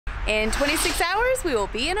In 26 hours, we will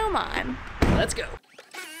be in Oman. Let's go.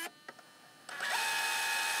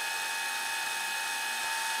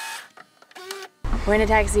 We're in a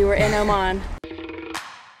taxi, we're in Oman.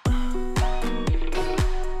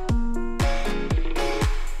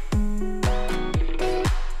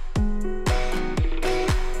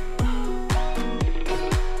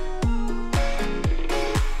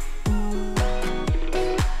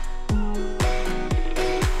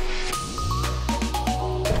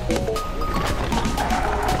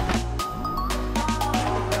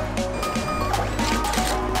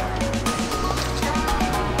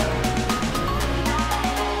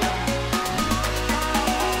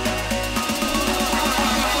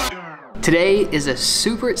 Today is a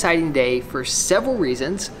super exciting day for several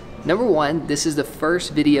reasons. Number one, this is the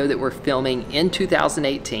first video that we're filming in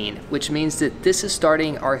 2018, which means that this is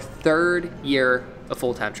starting our 3rd year of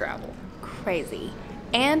full-time travel. Crazy.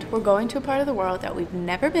 And we're going to a part of the world that we've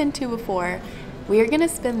never been to before. We are gonna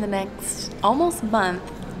spend the next almost month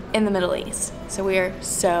in the Middle East. So we are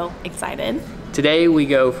so excited. Today we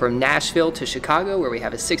go from Nashville to Chicago, where we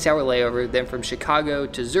have a 6-hour layover, then from Chicago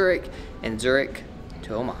to Zurich, and Zurich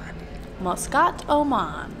to Oman. Muscat,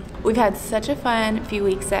 Oman. We've had such a fun few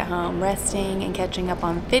weeks at home, resting and catching up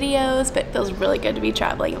on videos, but it feels really good to be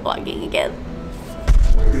traveling and vlogging again.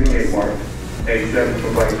 87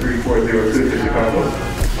 from like 3402 to Chicago.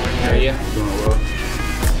 How are you? Doing well.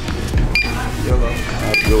 Yellow.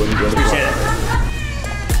 Appreciate it.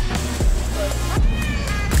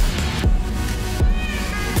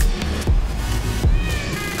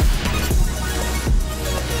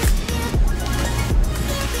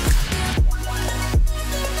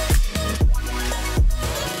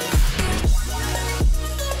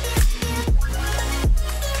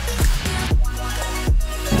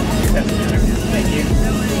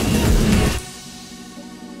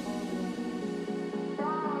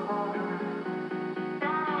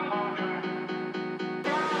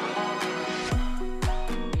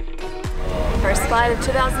 First flight of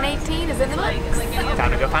 2018 is in the books.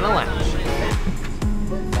 Time to go find a lounge.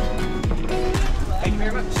 Thank you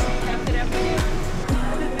very much. Have a good afternoon.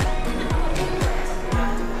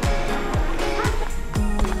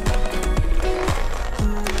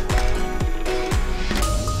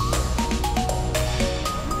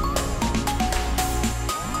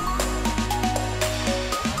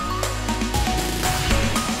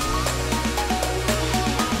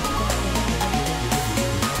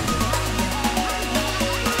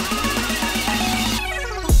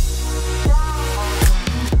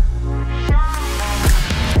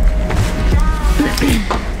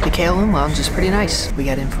 The KLM lounge is pretty nice. We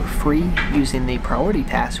got in for free using the priority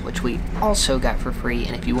pass, which we also got for free.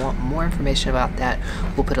 And if you want more information about that,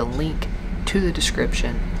 we'll put a link to the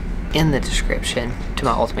description, in the description, to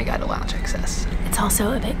my ultimate guide to lounge access. It's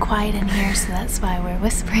also a bit quiet in here, so that's why we're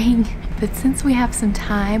whispering. But since we have some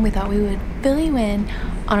time, we thought we would fill you in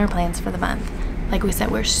on our plans for the month. Like we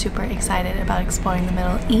said, we're super excited about exploring the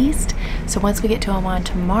Middle East. So once we get to Oman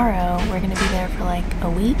tomorrow, we're gonna be there for like a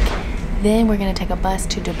week. Then we're gonna take a bus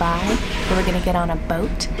to Dubai, where we're gonna get on a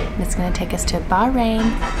boat, and it's gonna take us to Bahrain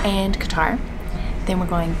and Qatar. Then we're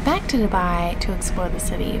going back to Dubai to explore the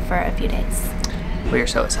city for a few days. We are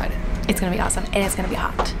so excited. It's gonna be awesome, and it's gonna be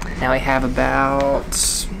hot. Now we have about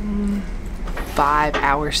 5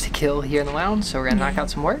 hours to kill here in the lounge, so we're gonna knock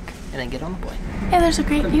out some work and then get on the plane. Yeah, there's a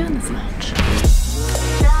great view in this lounge.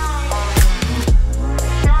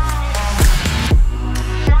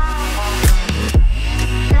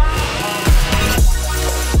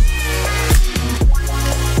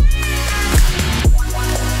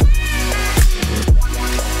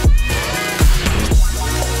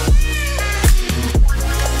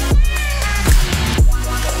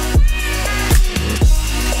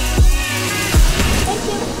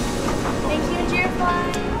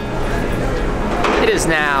 It is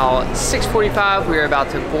now 6:45. We are about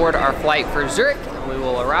to board our flight for Zurich, and we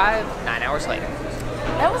will arrive 9 hours later.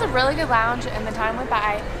 That was a really good lounge, and the time went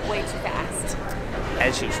by way too fast.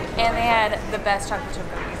 As usual. And they had the best chocolate chip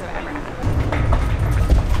cookies I've ever had.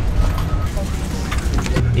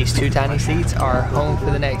 These 2 tiny seats are home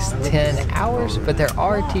for the next 10 hours, but there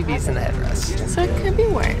are TVs in the headrest. So it could be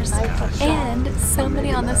worse. And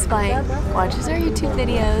somebody on this flight watches our YouTube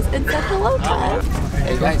videos and said hello to us.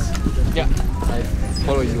 Hey guys. Yeah. I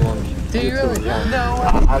follow you on Do you really? Yeah.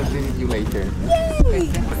 No. I'll visit you later. Yay!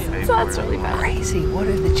 So that's really fun. Crazy. What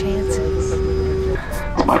are the chances?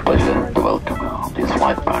 It's my pleasure to welcome you on this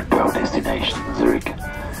flight back to our destination, Zurich.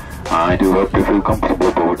 I do hope you feel comfortable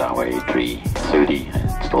aboard our A330 and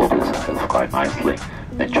installed yourself quite nicely.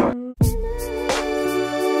 Enjoy.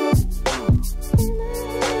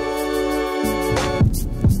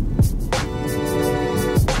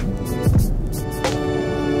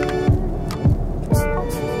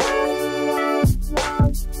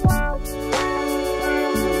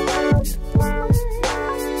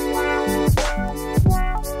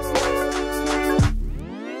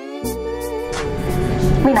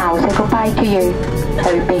 We now say goodbye to you,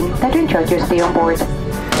 hoping that you enjoyed your stay on board.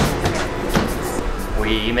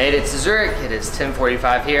 We made it to Zurich. It is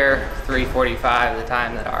 10:45 here, 3:45 the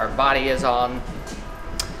time that our body is on,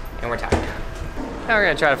 and we're tired. Now we're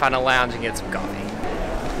gonna try to find a lounge and get some coffee.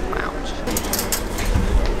 Lounge.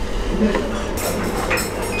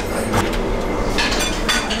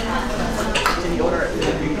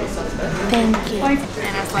 Thank you. And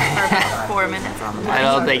I slept for about 4 minutes on the plane. I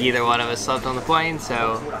don't think either one of us slept on the plane,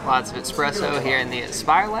 so lots of espresso here in the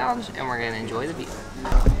Aspire Lounge, and we're gonna enjoy the view.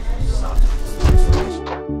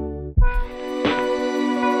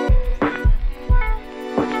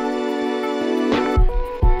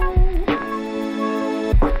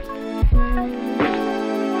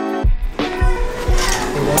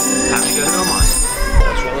 Time to go to Oman.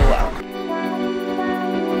 That's really loud.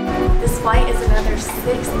 This flight is another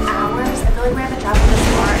 6 hours. I feel like we haven't traveled this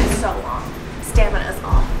far in so long. Stamina's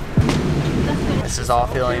off. This is all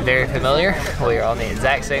feeling very familiar. We are on the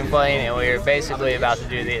exact same plane, and we are basically about to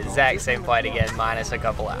do the exact same flight again, minus a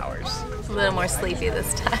couple hours. A little more sleepy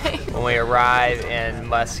this time. When we arrive in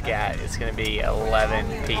Muscat, it's going to be 11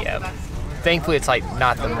 p.m. Thankfully, it's like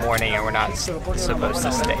not the morning, and we're not supposed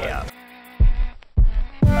to stay up.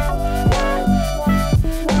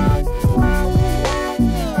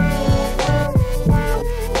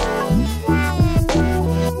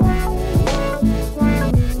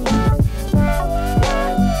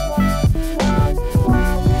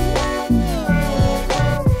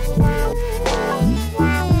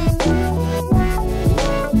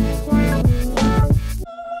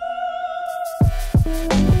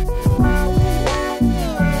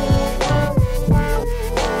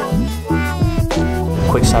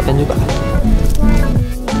 Quick stop in Dubai.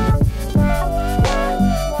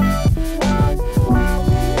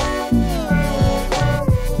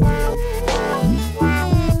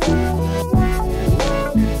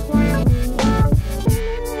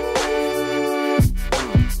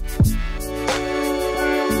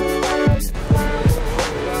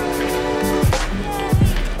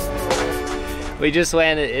 We just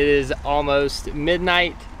landed. It is almost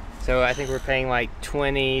midnight. So I think we're paying like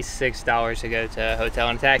 $26 to go to a hotel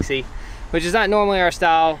and taxi, which is not normally our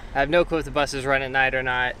style. I have no clue if the buses run at night or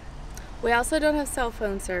not. We also don't have cell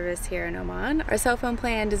phone service here in Oman. Our cell phone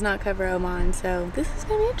plan does not cover Oman, so this is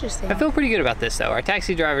gonna be interesting. I feel pretty good about this though. Our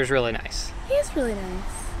taxi driver is really nice. He is really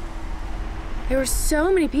nice. There were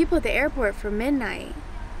so many people at the airport for midnight.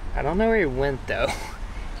 I don't know where he went though.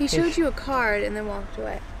 He showed you a card and then walked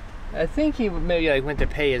away. I think he maybe like went to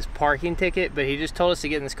pay his parking ticket, but he just told us to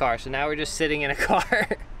get in this car. So now we're just sitting in a car.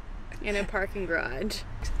 In a parking garage.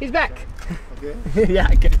 He's back. Okay. Yeah,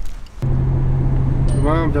 good.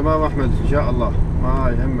 تمام تمام أحمد إن شاء الله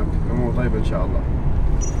ما يهمك الأمور طيبة إن شاء الله.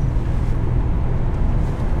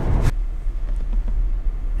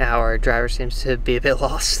 Now our driver seems to be a bit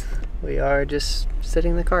lost. We are just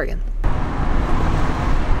sitting in the car again.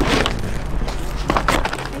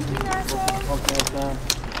 Thank you, Nashville.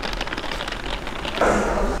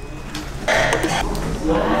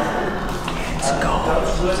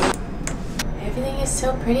 Everything is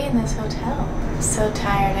so pretty in this hotel. I'm so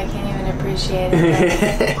tired, I can't even appreciate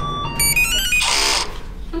it.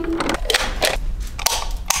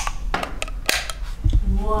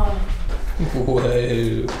 Whoa.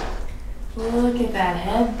 Whoa. Look at that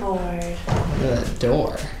headboard. Look at that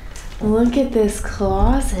door. Look at this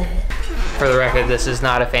closet. For the record, this is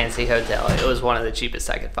not a fancy hotel. It was one of the cheapest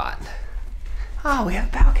I could find. Oh, we have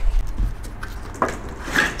a balcony.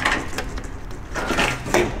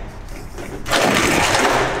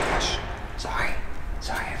 Sorry.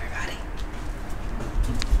 Sorry, everybody.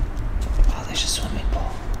 Oh, there's a swimming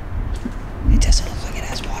pool. It doesn't look like it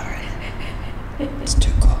has water in it. It's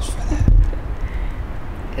too close for that.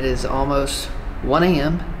 It is almost 1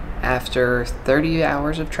 a.m. after 30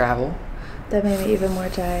 hours of travel. That made me even more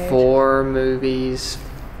tired. 4 movies,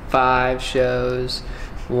 5 shows,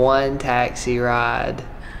 1 taxi ride,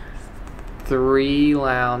 3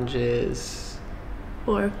 lounges.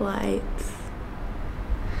 4 flights.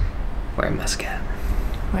 We're in Muscat.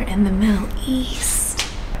 We're in the Middle East.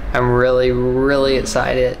 I'm really, really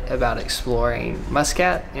excited about exploring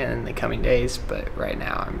Muscat in the coming days, but right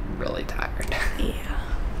now I'm really tired. Yeah.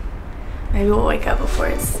 Maybe we'll wake up before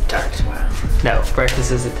it's dark tomorrow. No,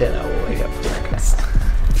 breakfast is at 10. I will wake up for breakfast.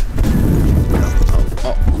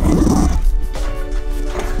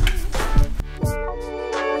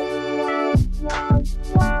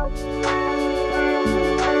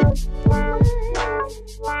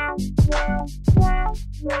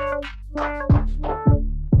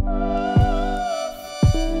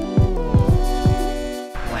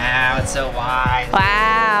 Wow, it's so wide.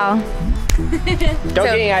 Wow. Don't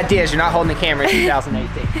get any ideas. You're not holding the camera in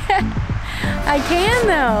 2018. I can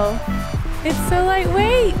though. It's so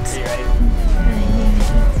lightweight. Are you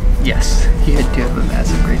ready? Yes, you do have a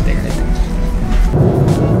massive great thing right there.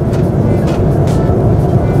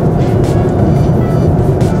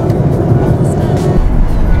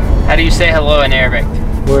 How do you say hello in Arabic?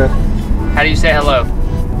 Where? How do you say hello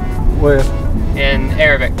Where? in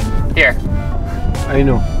Arabic? Here. I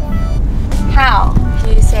know. How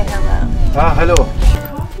do you say hello? Ah, hello.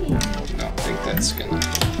 I don't think that's gonna.